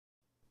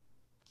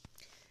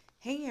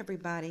Hey,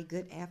 everybody.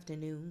 Good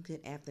afternoon,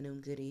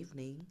 good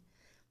evening.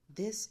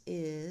 This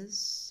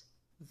is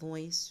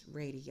Voice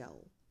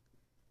Radio.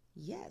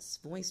 Yes,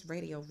 Voice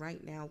Radio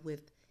right now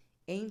with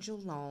Angel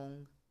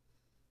Long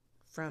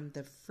from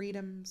the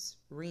Freedom's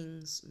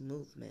Rings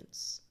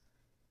Movements.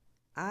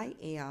 I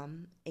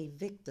am a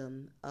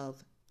victim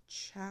of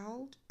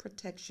Child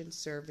Protection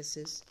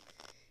Services.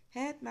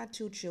 Had my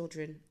two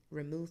children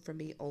removed from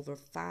me over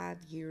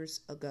 5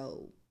 years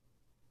ago.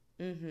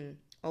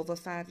 Over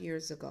 5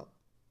 years ago.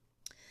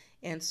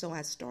 And so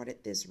I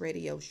started this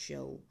radio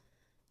show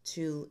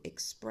to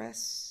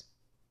express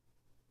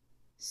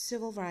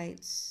civil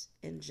rights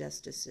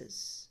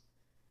injustices,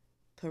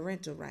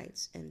 parental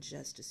rights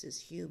injustices,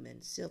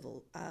 human,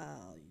 civil,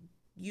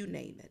 you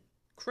name it,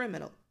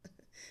 criminal,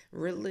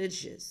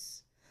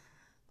 religious,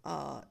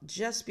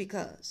 just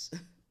because,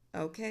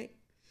 okay?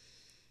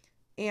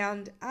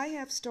 And I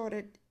have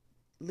started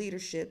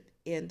leadership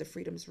in the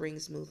Freedom's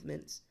Rings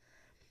movements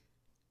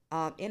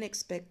in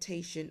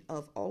expectation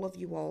of all of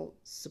you all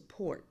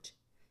support.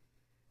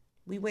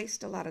 We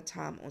waste a lot of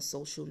time on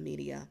social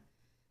media.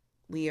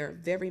 We are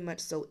very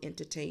much so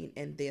entertained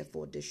and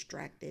therefore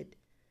distracted,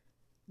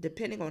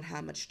 depending on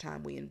how much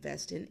time we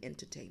invest in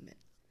entertainment.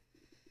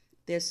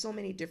 There's so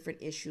many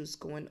different issues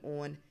going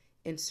on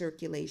in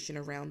circulation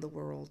around the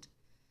world,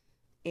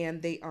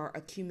 and they are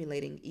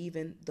accumulating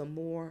even the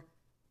more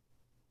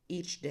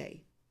each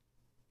day.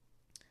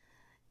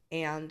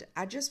 And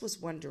I just was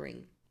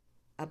wondering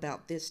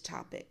about this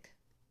topic.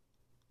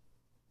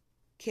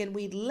 Can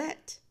we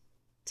let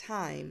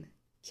time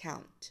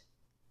count?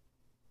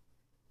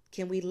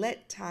 Can we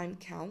let time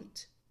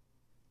count?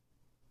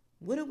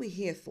 What are we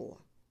here for?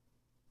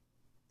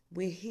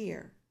 We're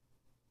here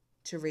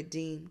to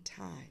redeem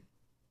time.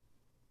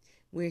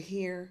 We're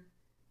here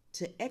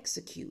to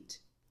execute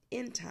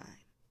in time.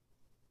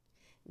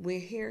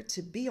 We're here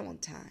to be on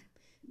time.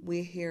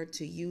 We're here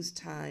to use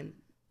time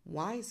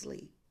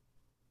wisely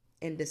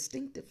and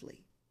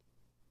distinctively,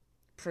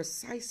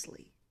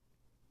 precisely,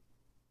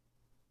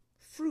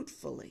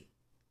 fruitfully,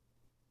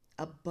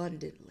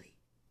 abundantly,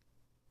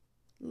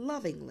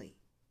 lovingly,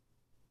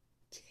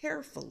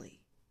 carefully.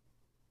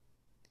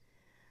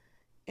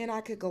 And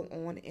I could go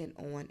on and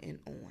on and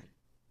on.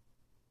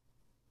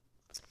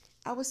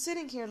 I was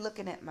sitting here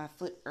looking at my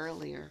foot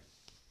earlier,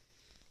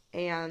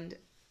 and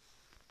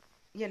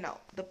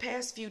the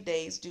past few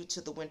days, due to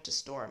the winter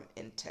storm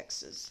in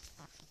Texas,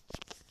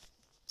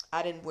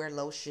 I didn't wear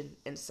lotion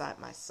inside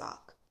my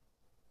sock.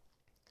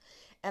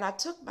 And I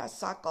took my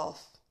sock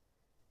off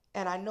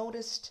and I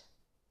noticed,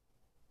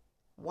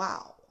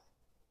 wow,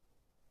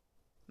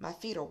 my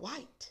feet are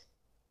white.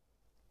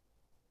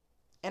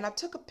 And I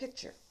took a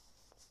picture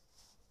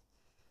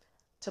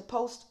to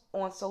post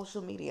on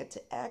social media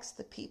to ask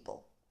the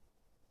people,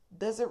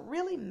 does it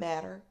really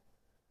matter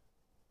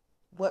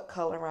what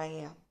color I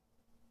am?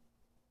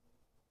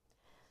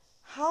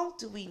 How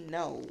do we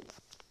know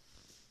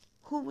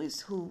who is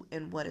who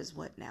and what is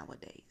what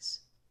nowadays?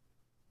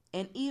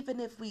 And even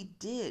if we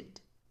did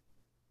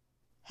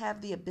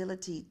have the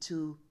ability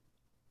to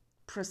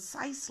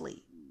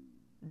precisely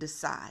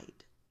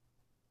decide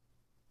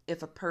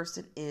if a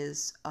person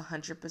is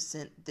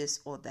 100% this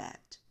or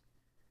that,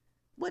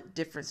 what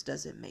difference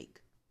does it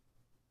make?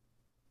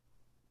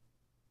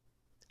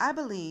 I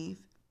believe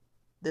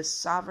the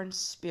sovereign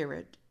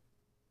spirit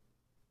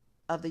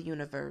of the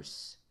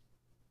universe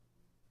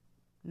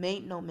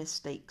made no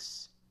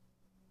mistakes.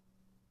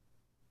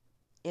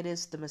 It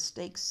is the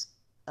mistakes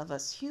of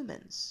us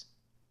humans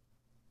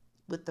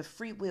with the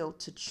free will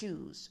to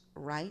choose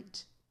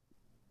right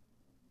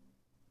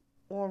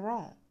or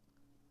wrong.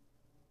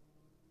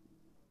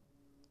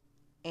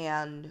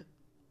 And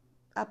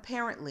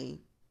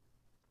apparently,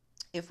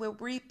 if we're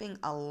reaping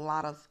a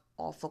lot of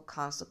awful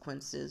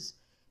consequences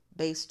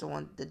based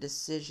on the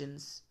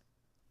decisions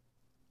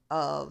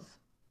of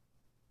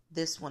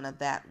this one or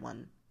that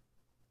one,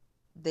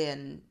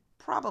 then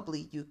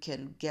probably you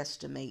can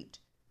guesstimate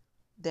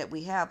that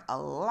we have a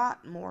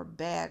lot more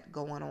bad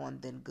going on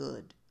than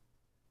good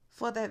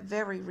for that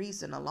very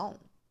reason alone,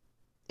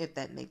 if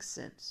that makes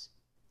sense.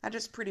 I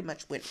just pretty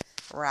much went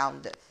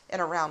around in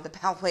a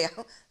roundabout way.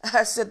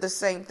 I said the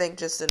same thing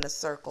just in a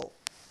circle.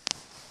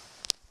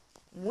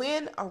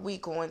 When are we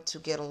going to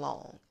get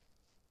along?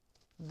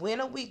 When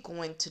are we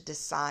going to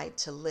decide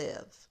to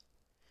live?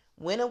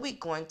 When are we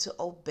going to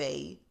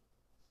obey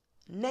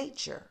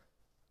nature,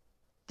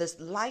 this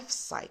life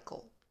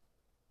cycle,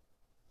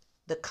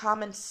 the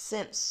common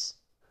sense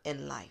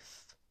in life,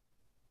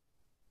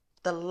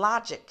 the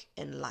logic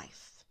in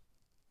life,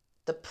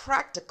 the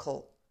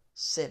practical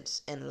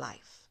sense in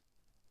life,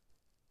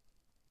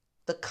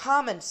 the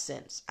common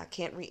sense? I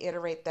can't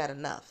reiterate that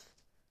enough.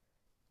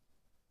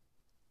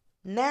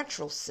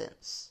 Natural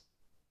sense.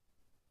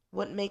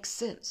 What makes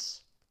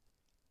sense?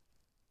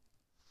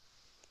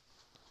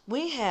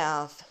 We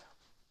have,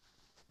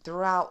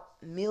 throughout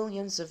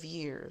millions of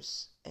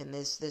years, and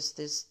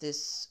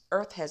this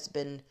earth has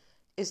been,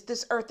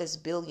 this earth is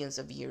billions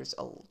of years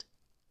old.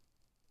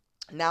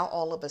 Now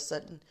all of a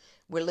sudden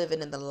we're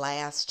living in the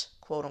last,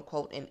 quote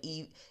unquote, an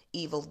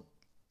evil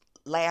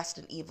last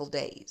and evil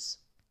days.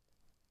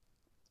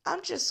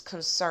 I'm just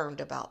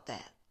concerned about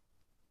that.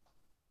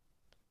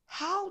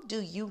 How do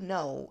you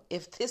know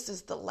if this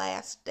is the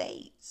last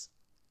days?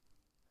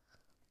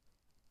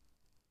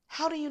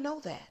 How do you know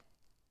that?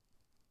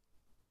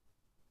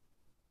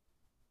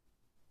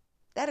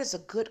 That is a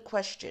good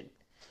question.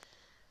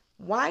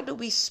 Why do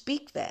we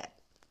speak that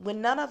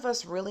when none of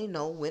us really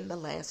know when the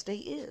last day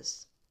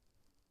is?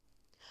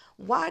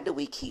 Why do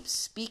we keep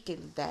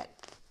speaking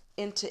that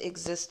into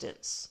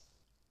existence?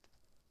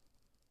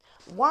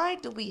 Why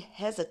do we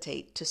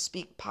hesitate to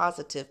speak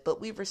positive, but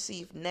we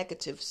receive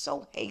negative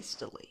so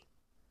hastily?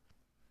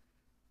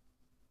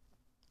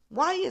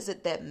 Why is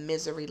it that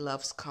misery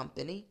loves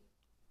company?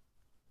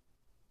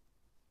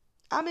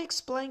 I'm going to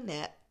explain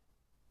that.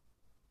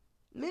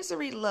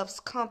 Misery loves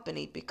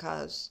company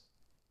because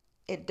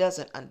it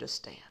doesn't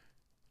understand.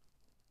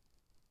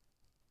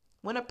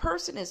 When a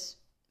person is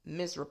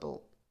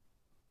miserable,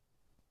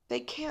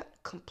 they can't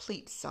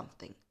complete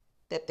something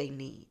that they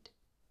need.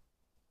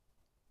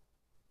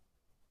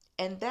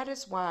 And that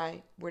is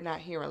why we're not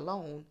here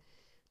alone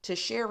to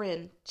share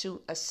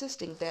into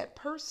assisting that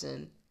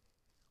person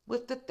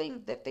with the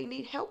thing that they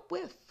need help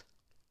with.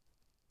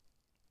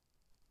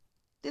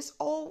 This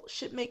all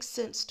should make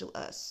sense to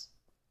us.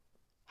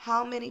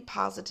 How many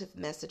positive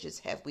messages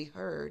have we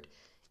heard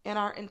in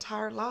our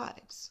entire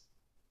lives?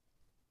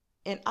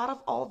 And out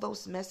of all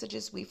those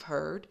messages we've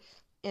heard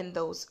and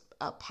those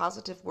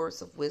positive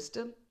words of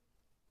wisdom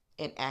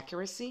and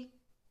accuracy,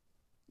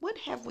 what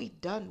have we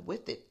done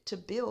with it to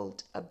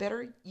build a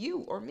better you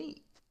or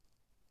me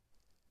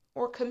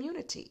or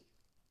community?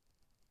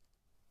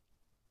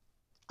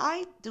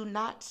 I do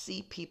not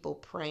see people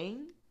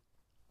praying.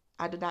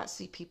 I do not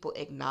see people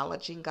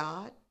acknowledging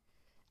God.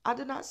 I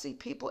do not see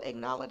people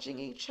acknowledging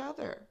each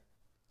other.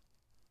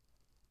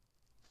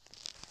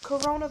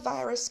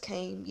 Coronavirus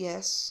came,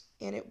 yes,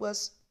 and it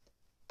was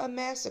a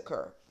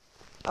massacre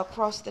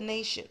across the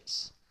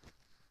nations.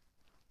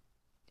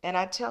 And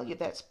I tell you,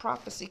 that's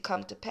prophecy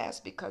come to pass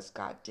because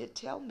God did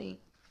tell me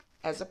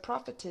as a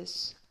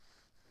prophetess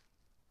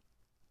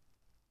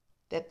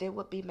that there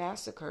would be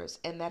massacres,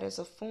 and that is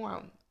a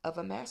form of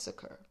a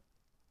massacre.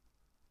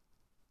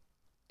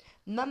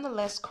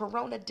 Nonetheless,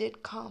 Corona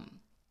did come.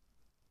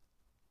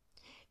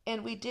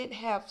 And we did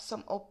have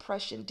some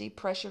oppression,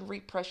 depression,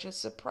 repression,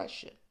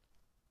 suppression.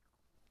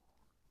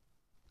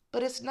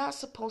 But it's not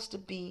supposed to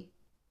be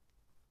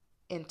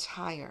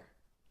entire.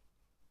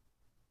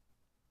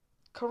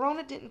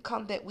 Corona didn't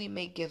come that we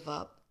may give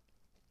up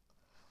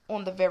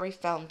on the very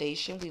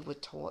foundation we were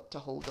taught to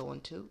hold on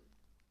to.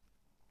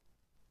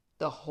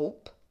 The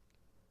hope,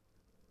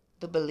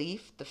 the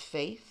belief, the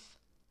faith.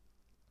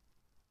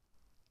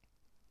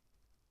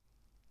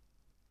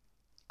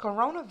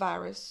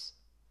 Coronavirus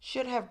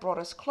should have brought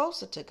us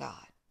closer to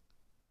God.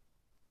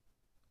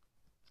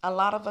 A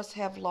lot of us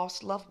have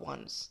lost loved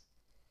ones,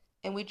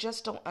 and we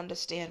just don't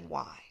understand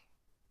why.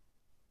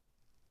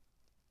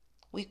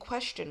 We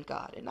question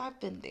God, and I've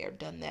been there,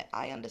 done that.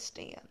 I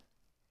understand.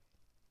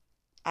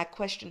 I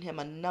questioned him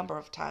a number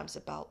of times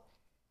about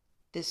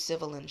this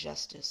civil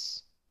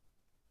injustice.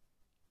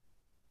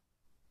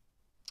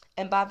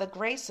 And by the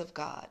grace of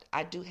God,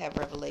 I do have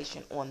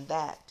revelation on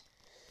that.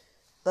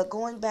 But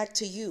going back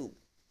to you,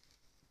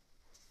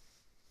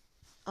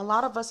 a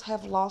lot of us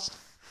have lost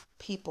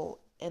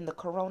people in the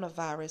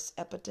coronavirus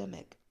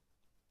epidemic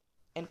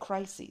and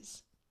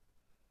crises.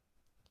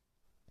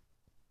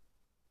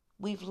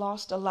 We've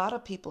lost a lot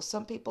of people.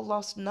 Some people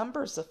lost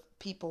numbers of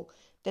people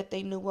that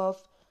they knew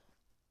of.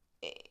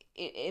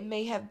 It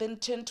may have been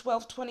 10,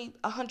 12, 20,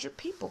 100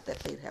 people that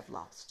they'd have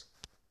lost.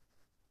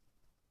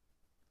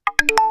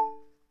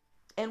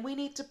 And we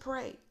need to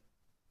pray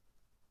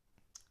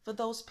for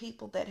those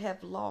people that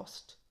have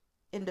lost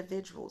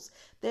individuals.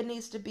 There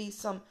needs to be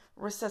some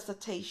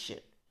resuscitation.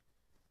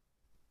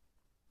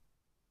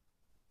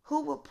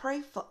 Who will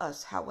pray for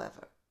us,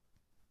 however,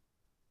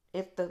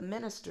 if the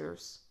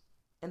ministers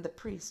and the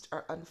priests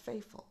are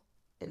unfaithful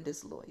and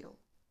disloyal?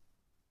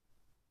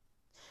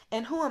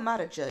 And who am I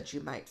to judge,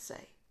 you might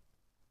say?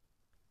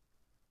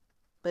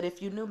 But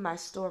if you knew my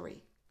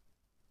story,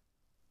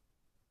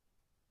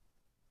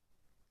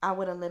 I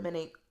would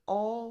eliminate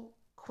all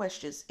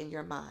questions in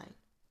your mind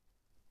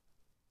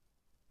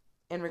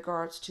in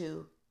regards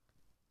to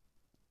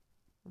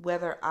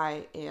whether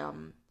I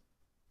am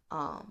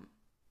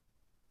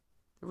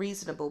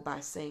reasonable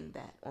by saying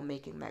that or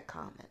making that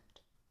comment.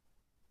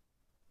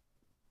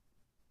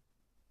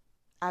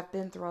 I've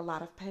been through a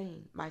lot of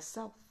pain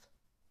myself.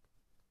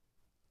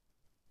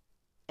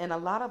 And a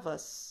lot of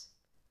us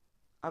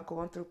are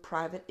going through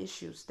private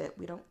issues that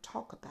we don't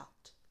talk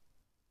about.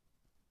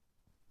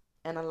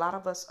 And a lot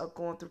of us are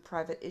going through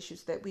private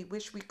issues that we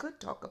wish we could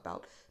talk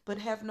about, but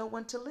have no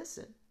one to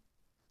listen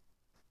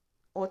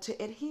or to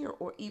adhere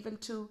or even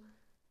to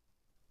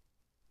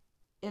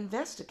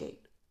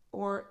investigate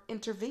or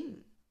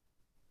intervene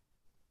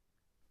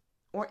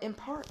or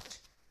impart.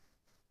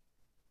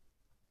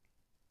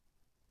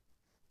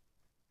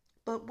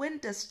 But when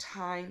does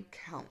time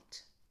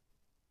count?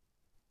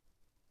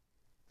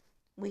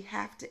 We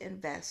have to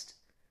invest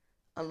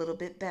a little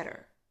bit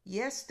better.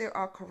 Yes, there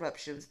are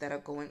corruptions that are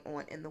going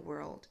on in the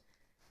world,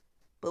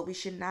 but we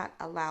should not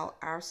allow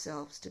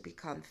ourselves to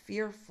become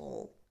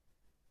fearful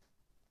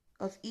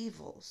of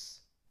evils.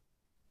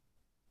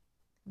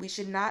 We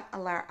should not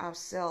allow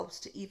ourselves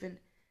to even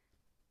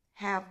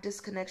have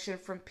disconnection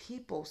from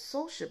people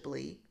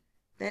sociably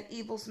that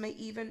evils may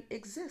even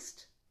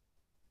exist.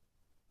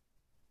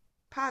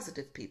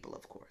 Positive people,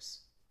 of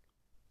course.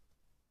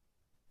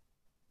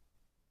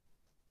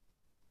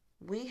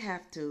 We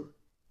have to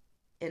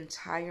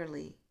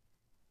entirely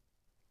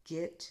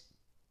get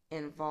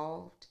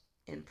involved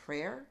in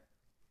prayer,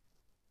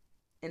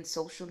 in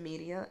social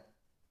media,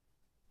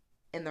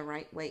 in the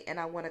right way. And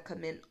I want to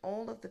commend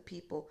all of the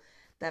people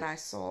that I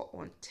saw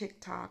on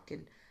TikTok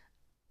and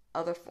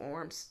other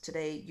forums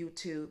today,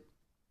 YouTube.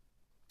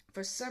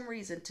 For some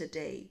reason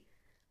today,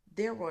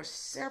 there were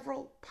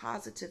several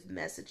positive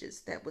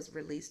messages that was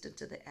released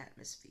into the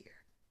atmosphere.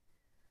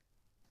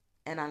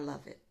 And I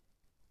love it.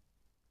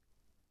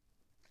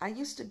 I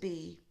used to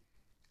be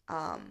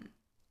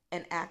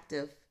an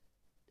active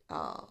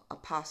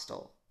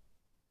apostle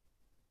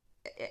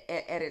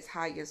at its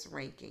highest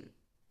ranking.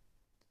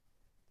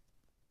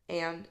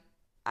 And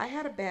I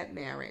had a bad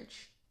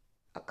marriage,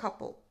 a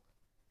couple.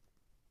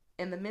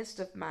 In the midst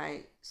of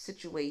my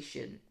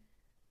situation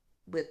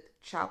with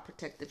Child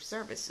Protective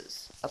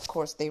Services, of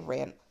course, they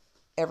ran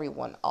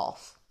everyone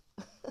off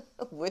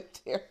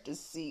with their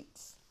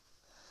deceits.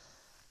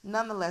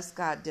 Nonetheless,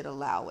 God did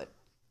allow it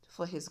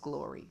for His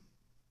glory.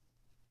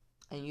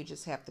 And you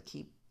just have to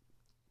keep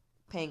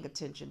paying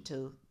attention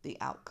to the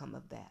outcome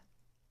of that.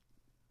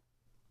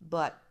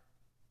 But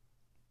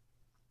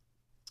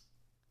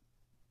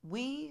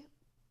we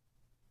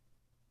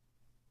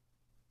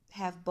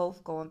have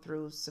both gone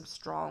through some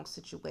strong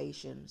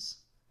situations,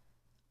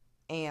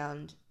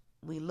 and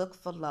we look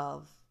for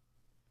love,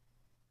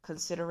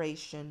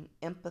 consideration,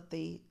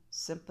 empathy,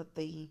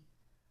 sympathy.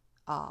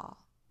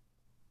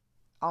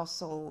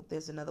 Also,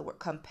 there's another word,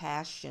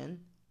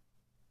 compassion.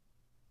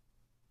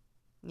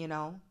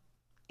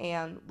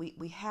 And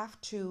we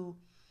have to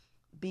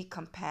be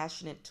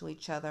compassionate to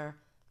each other,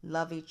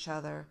 love each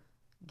other,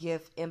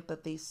 give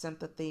empathy,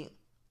 sympathy,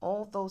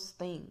 all those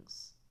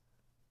things.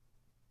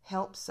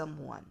 Help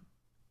someone.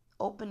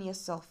 Open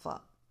yourself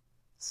up.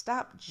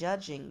 Stop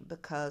judging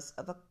because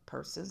of a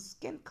person's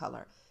skin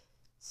color.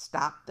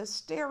 Stop the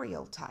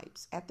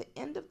stereotypes. At the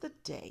end of the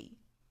day,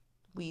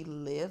 we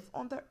live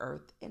on the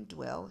earth and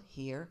dwell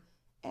here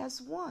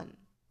as one.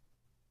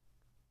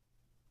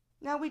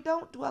 Now, we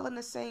don't dwell in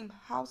the same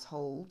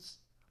households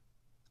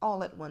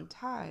all at one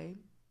time,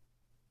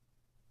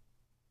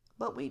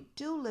 but we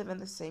do live in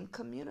the same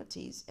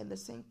communities, in the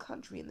same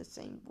country, in the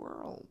same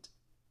world.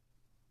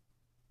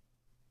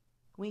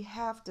 We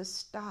have to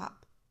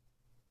stop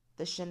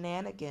the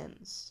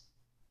shenanigans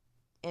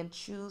and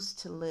choose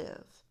to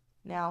live.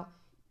 Now,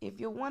 if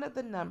you're one of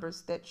the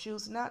numbers that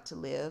choose not to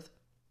live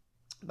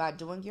by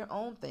doing your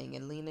own thing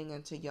and leaning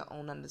into your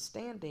own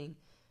understanding,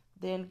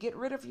 then get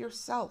rid of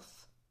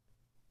yourself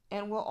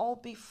and we'll all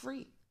be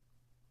free.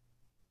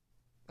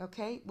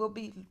 Okay? We'll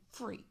be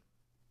free.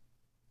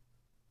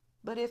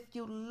 But if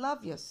you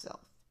love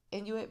yourself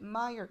and you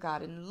admire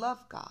God and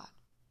love God,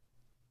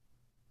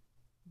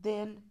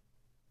 then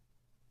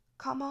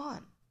come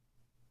on.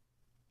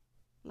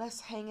 Let's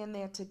hang in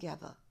there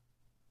together.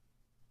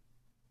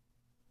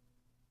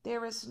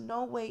 There is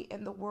no way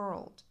in the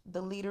world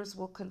the leaders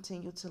will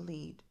continue to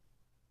lead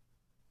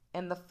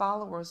and the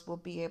followers will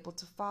be able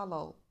to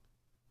follow.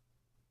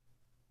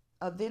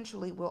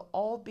 Eventually, we'll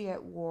all be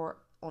at war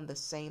on the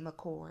same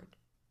accord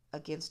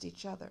against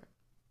each other.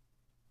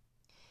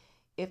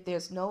 If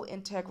there's no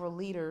integral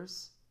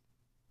leaders,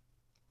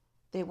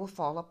 they will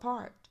fall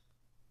apart.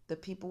 The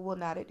people will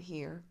not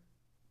adhere,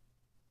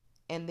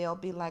 and there'll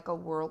be like a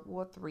World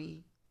War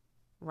III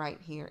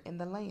right here in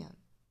the land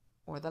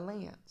or the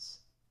lands.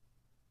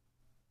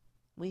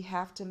 We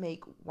have to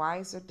make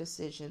wiser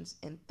decisions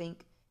and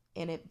think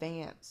in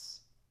advance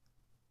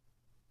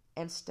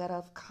instead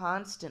of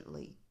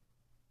constantly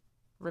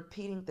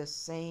repeating the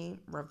same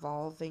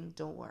revolving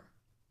door.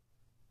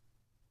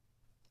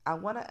 I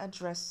want to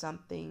address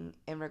something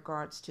in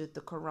regards to the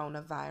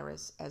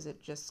coronavirus as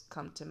it just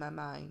come to my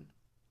mind.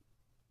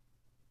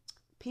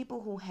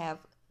 People who have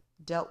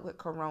dealt with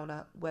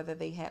corona, whether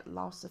they had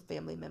loss of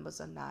family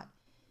members or not,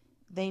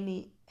 they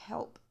need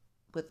help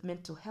with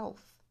mental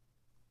health.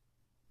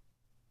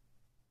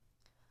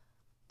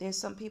 There's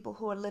some people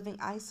who are living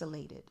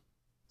isolated,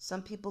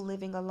 some people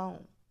living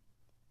alone.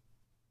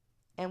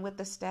 And with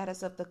the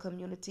status of the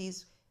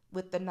communities,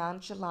 with the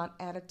nonchalant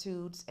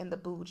attitudes and the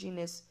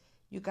bouginess,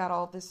 you got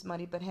all this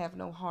money but have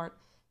no heart,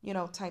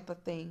 type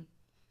of thing.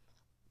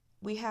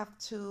 We have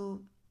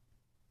to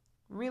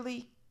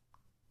really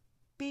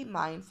be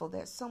mindful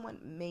that someone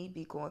may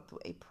be going through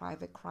a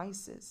private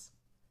crisis.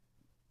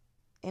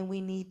 And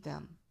we need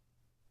them.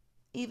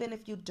 Even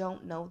if you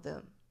don't know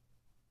them,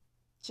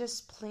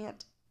 just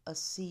plant a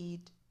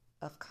seed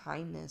of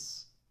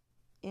kindness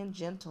and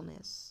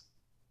gentleness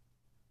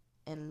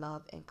and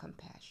love and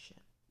compassion.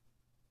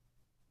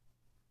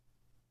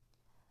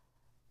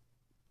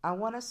 I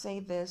want to say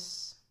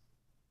this.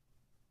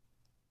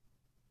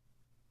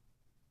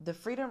 The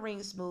Freedom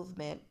Rings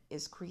movement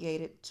is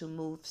created to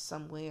move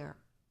somewhere.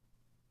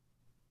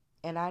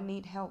 And I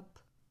need help.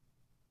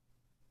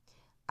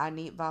 I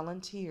need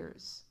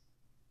volunteers.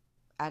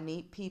 I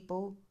need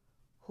people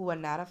who are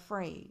not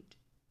afraid,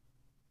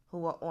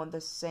 who are on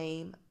the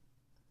same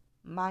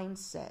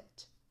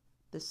mindset,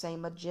 the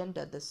same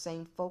agenda, the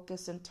same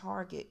focus and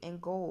target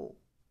and goal.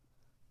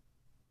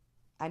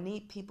 I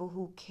need people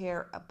who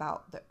care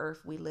about the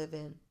earth we live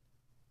in.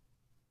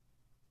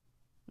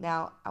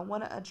 Now, I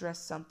want to address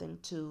something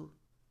to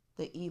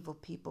the evil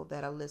people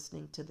that are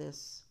listening to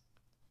this.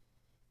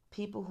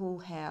 People who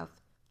have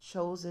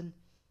chosen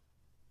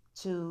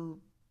to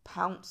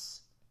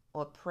pounce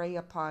or prey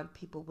upon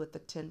people with a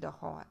tender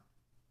heart.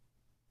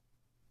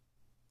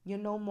 You're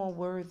no more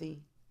worthy.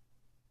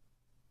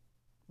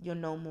 You're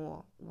no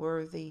more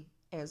worthy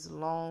as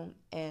long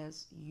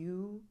as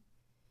you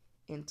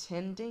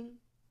intending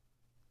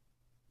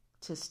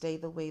to stay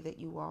the way that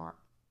you are.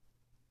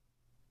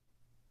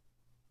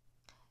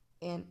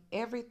 And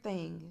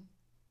everything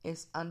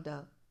is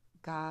under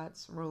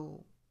God's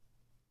rule.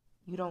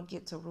 You don't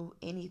get to rule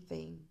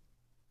anything.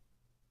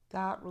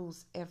 God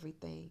rules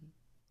everything.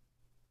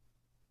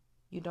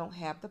 You don't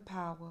have the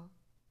power.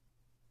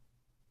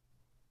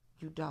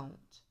 You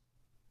don't.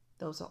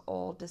 Those are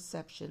all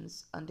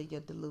deceptions under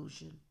your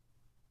delusion.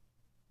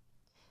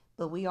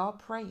 But we all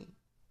pray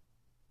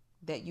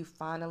that you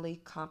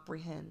finally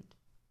comprehend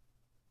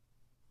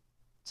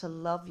to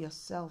love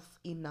yourself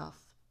enough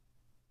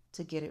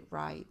to get it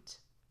right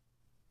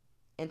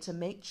and to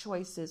make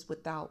choices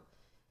without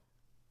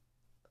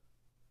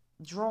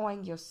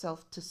drawing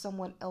yourself to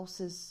someone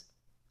else's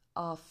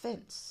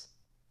fence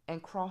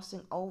and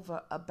crossing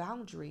over a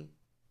boundary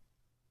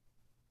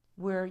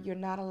where you're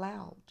not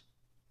allowed.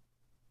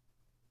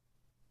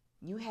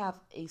 You have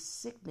a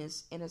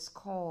sickness and it's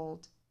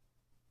called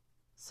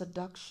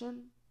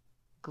seduction,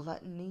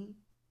 gluttony,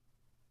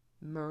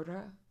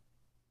 murder,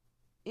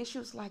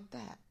 issues like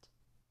that.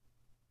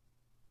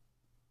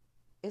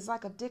 It's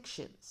like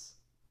addictions.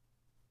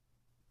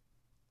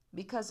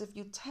 Because if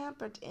you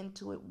tampered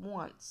into it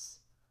once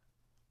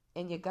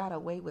and you got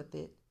away with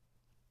it,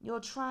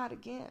 you'll try it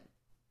again.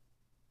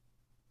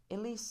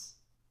 At least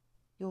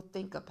you'll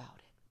think about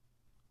it.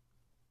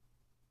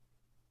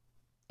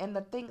 And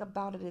the thing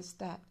about it is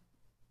that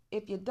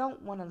if you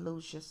don't want to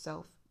lose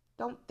yourself,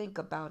 don't think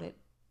about it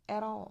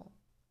at all.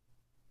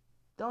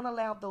 Don't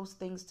allow those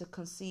things to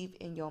conceive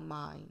in your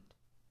mind.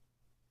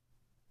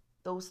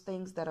 Those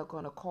things that are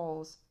going to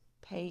cause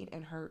pain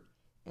and hurt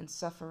and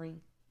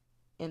suffering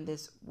in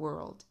this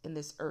world, in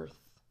this earth.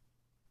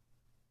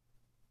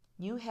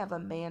 You have a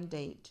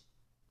mandate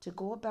to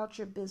go about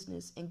your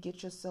business and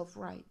get yourself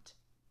right.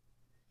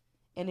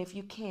 And if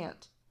you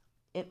can't,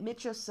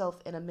 admit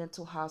yourself in a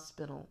mental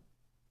hospital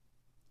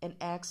and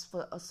ask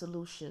for a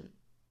solution.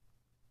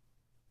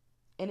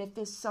 And if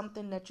it's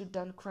something that you've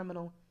done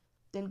criminal,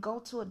 then go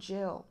to a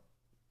jail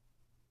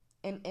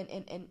and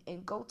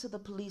go to the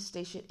police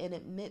station and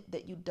admit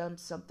that you've done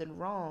something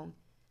wrong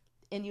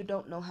and you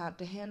don't know how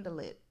to handle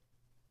it.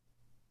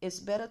 It's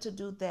better to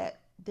do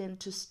that than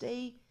to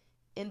stay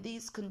in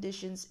these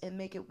conditions and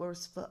make it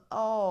worse for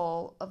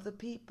all of the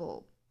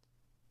people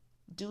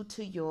due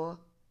to your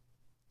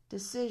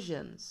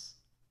decisions.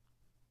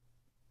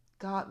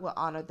 God will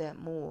honor that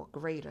more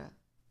greater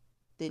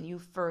than you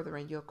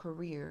furthering your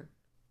career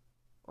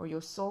or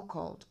your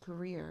so-called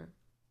career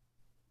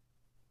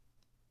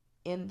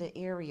in the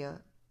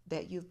area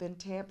that you've been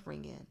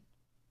tampering in.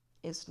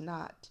 It's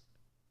not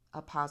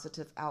a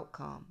positive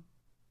outcome,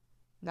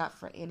 not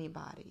for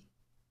anybody.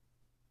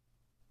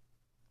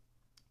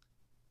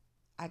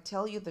 I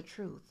tell you the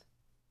truth,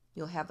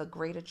 you'll have a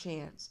greater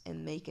chance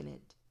in making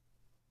it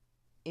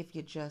if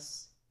you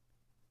just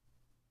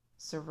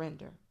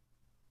surrender.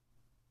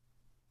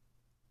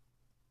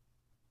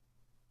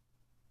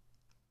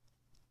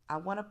 I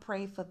want to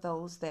pray for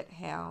those that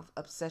have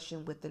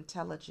obsession with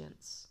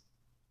intelligence.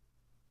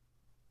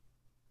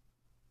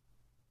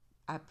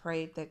 I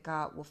pray that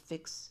God will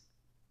fix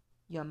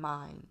your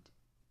mind.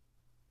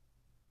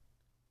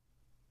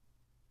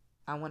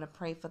 I want to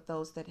pray for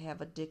those that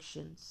have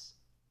addictions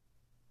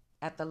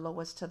at the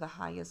lowest to the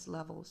highest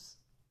levels.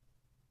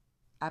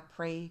 I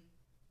pray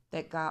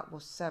that God will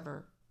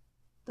sever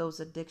those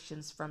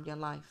addictions from your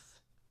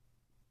life.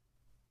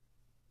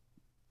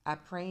 I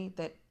pray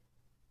that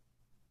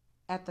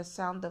at the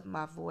sound of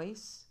my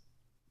voice,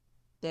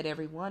 that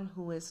everyone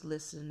who is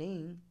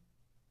listening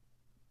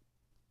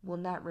will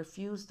not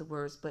refuse the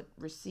words, but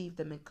receive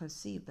them and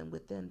conceive them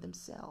within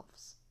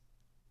themselves,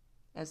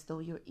 as though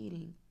you're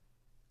eating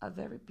a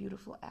very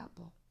beautiful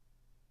apple.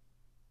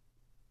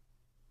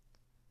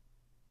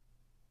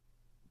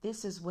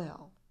 This is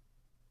well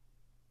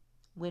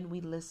when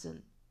we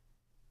listen,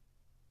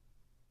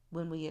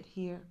 when we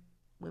adhere,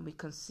 when we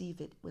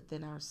conceive it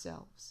within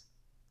ourselves.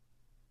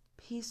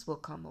 Peace will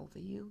come over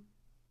you,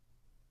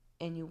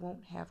 and you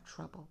won't have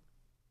trouble.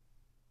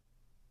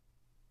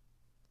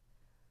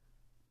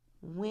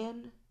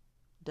 When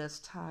does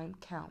time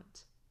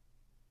count?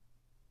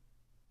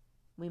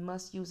 We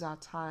must use our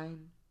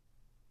time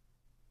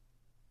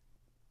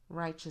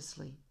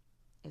righteously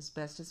as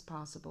best as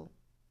possible.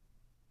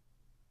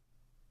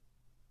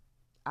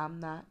 I'm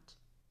not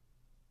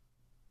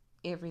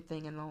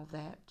everything and all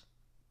that.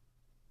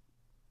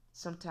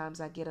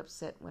 Sometimes I get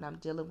upset when I'm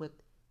dealing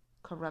with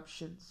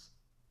corruptions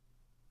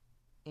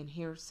and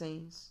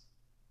hearsays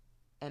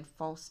and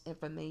false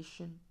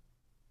information.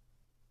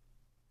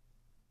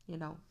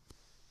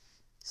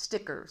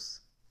 Stickers.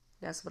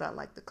 That's what I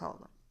like to call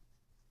them.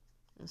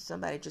 And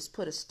somebody just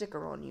put a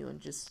sticker on you and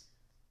just,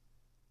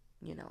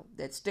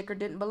 that sticker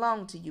didn't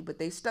belong to you, but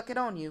they stuck it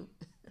on you.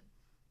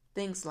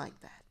 Things like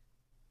that.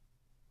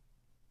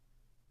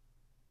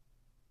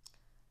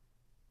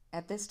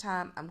 At this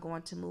time, I'm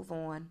going to move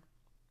on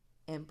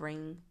and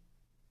bring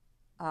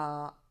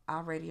our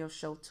radio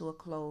show to a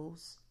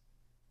close.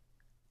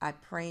 I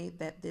pray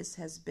that this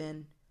has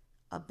been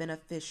a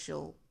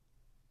beneficial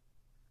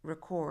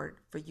record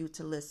for you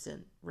to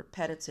listen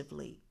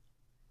repetitively.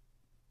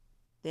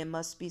 There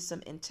must be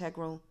some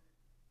integral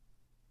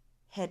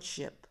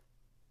headship,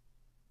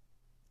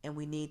 and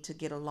we need to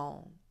get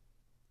along.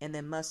 And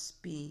there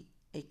must be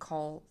a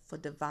call for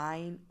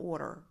divine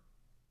order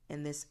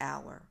in this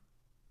hour.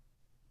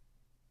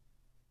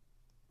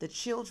 The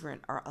children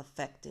are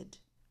affected,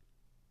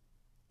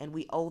 and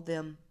we owe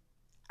them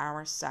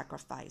our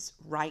sacrifice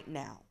right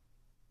now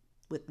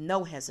with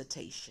no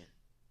hesitation.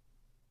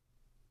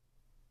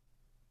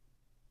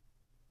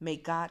 May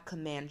God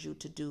command you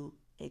to do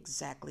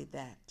exactly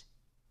that.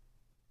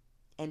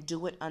 And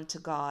do it unto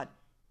God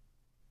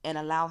and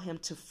allow Him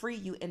to free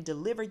you and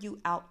deliver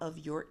you out of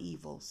your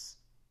evils.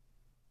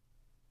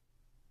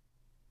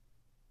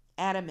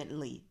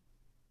 Adamantly,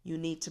 you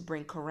need to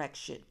bring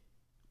correction.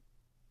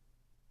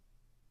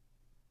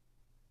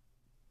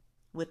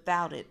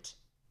 Without it,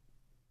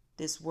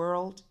 this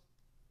world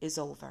is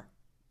over.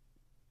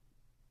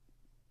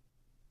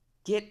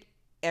 Get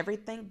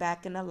everything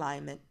back in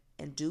alignment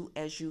and do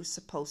as you're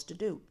supposed to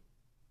do.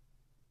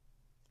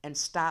 And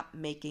stop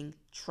making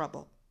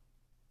trouble.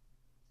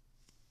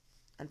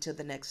 Until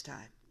the next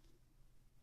time.